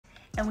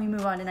And we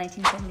move on to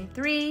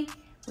 1973,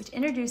 which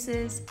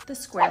introduces the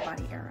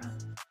Squarebody Era.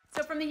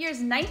 So from the years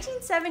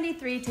 1973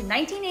 to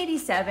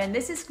 1987,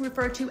 this is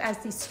referred to as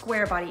the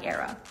Squarebody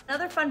Era.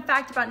 Another fun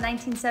fact about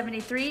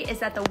 1973 is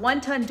that the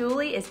one-ton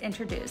dually is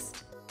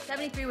introduced.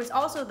 73 was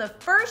also the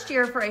first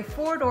year for a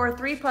four-door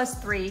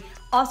 3+3,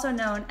 also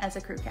known as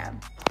a crew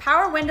cab.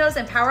 Power windows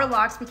and power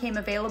locks became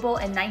available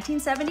in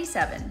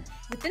 1977.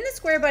 Within the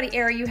Squarebody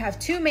Era, you have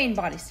two main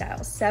body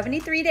styles,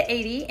 73 to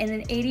 80 and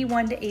then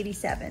 81 to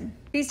 87.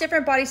 These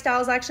different body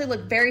styles actually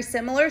look very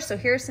similar, so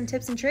here are some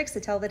tips and tricks to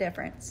tell the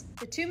difference.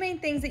 The two main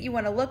things that you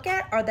want to look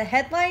at are the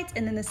headlights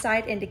and then the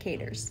side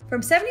indicators.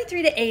 From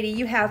 73 to 80,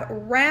 you have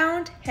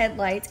round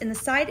headlights and the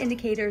side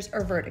indicators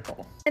are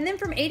vertical. And then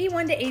from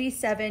 81 to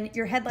 87,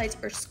 your headlights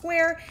are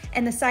square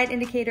and the side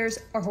indicators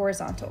are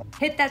horizontal.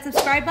 Hit that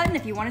subscribe button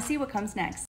if you want to see what comes next.